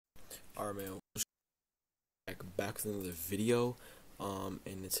Alright, man, back with another video,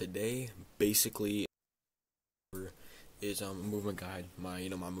 and today, basically, is a movement guide, my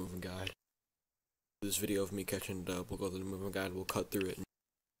movement guide. This video of me catching it up, we'll go through the movement guide, we'll cut through it,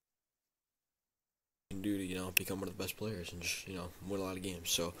 and do to, become one of the best players, and just, win a lot of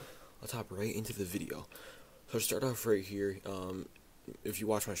games. So, let's hop right into the video. So, to start off right here, if you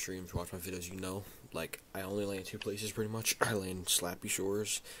watch my streams, watch my videos, I only land two places pretty much. I land Slappy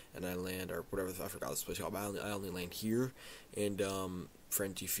Shores, and I land, or whatever, I forgot this place called, but I only land here, and,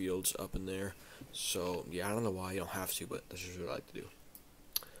 Frenzy Fields up in there. So, yeah, I don't know why you don't have to, but that's just what I like to do.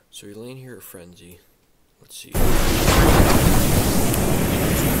 So, you're laying here at Frenzy. Let's see.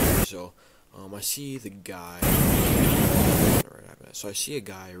 So, I see the guy. So, I see a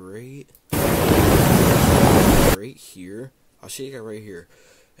guy right here. I see a guy right here,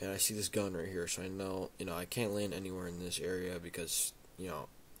 and I see this gun right here, so I know, I can't land anywhere in this area because,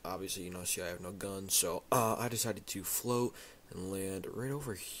 obviously, see I have no gun, so, I decided to float and land right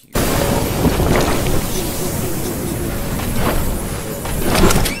over here. Stuff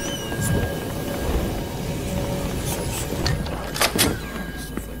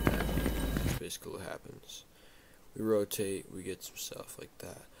like that. That's basically what happens. We rotate, we get some stuff like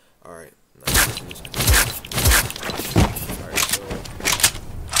that. Alright, Alright, so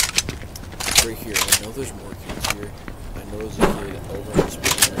right here, I know there's more kids here. I know there's a kid over on this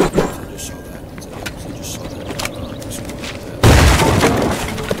building right here, I just saw that. I just saw that.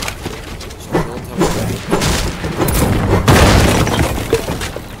 So I know how to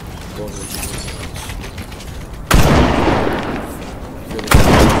go into the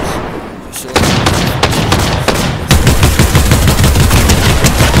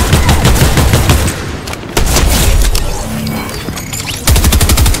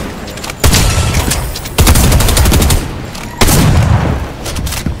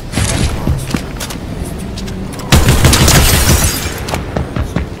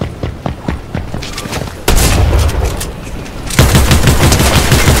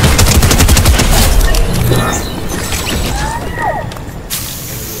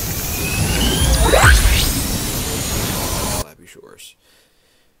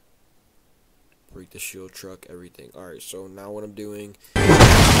break the shield truck, everything. Alright, so now what I'm doing,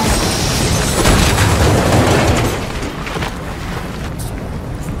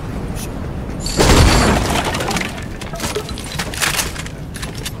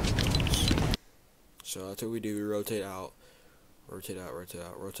 so that's what we do. We rotate out, rotate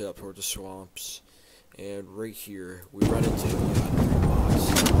up towards the swamps, and right here we run into the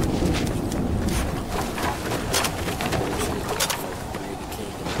boss.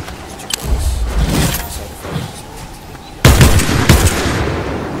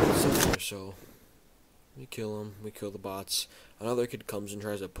 So we kill him, we kill the bots. Another kid comes and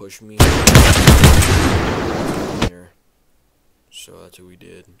tries to push me. So that's what we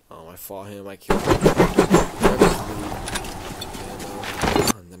did. I fought him, I killed him.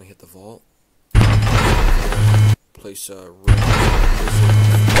 And then I hit the vault. Place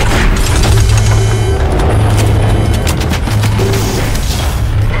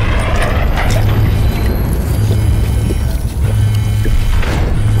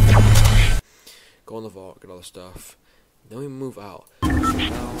go in the vault, get all the stuff. Then we move out. So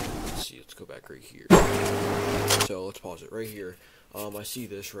now, let's see, let's go back right here. So let's pause it right here. I see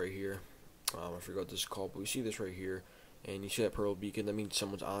this right here. I forgot what this is called, but we see this right here. And you see that purple beacon, that means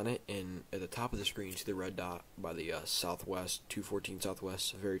someone's on it. And at the top of the screen, you see the red dot by the southwest, 214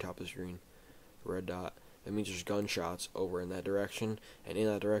 southwest, very top of the screen. Red dot. That means there's gunshots over in that direction. And in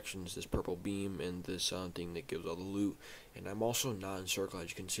that direction is this purple beam and this thing that gives all the loot. And I'm also not in circle, as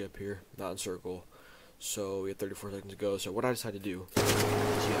you can see up here. Not in circle. So we have 34 seconds to go. So what I decided to do is, I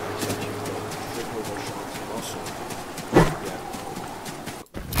decided to go straight for those shots. And also,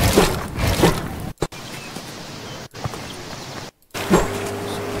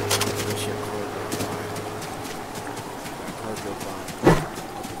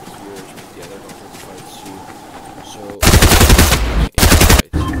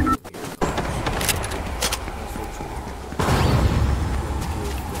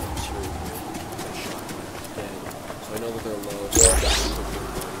 I know that they're low, so I got to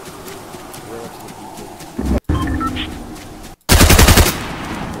run up to the beacon.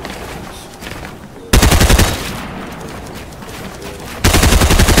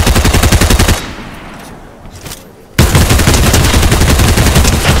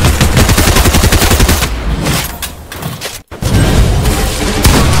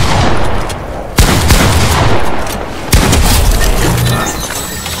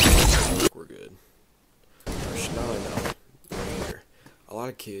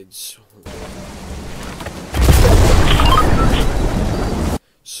 kids.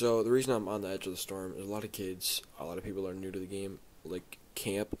 So the reason I'm on the edge of the storm is a lot of kids, a lot of people are new to the game, like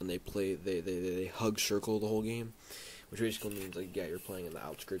camp and they play, they hug circle the whole game, which basically means like, yeah, you're playing in the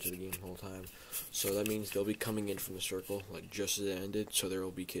outskirts of the game the whole time. So that means they'll be coming in from the circle like just as it ended. So there will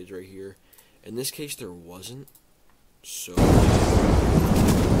be kids right here. In this case, there wasn't. So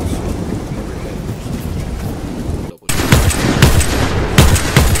double check.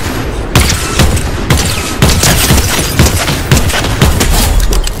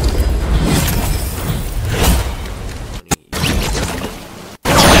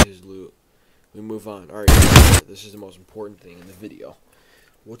 His loot. We move on. Alright, this is the most important thing in the video.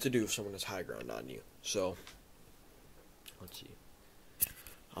 What to do if someone has high ground on you. So, let's see.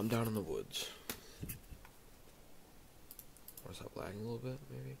 I'm down in the woods. Want to stop lagging a little bit,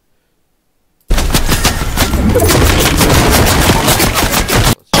 maybe?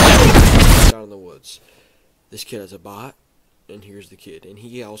 Let's see. Down in the woods. This kid has a bot, and here's the kid. And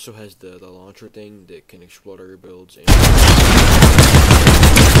he also has the launcher thing that can explode our builds. And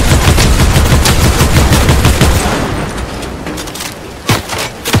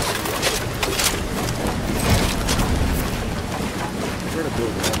we're gonna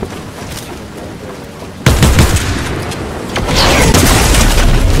build it.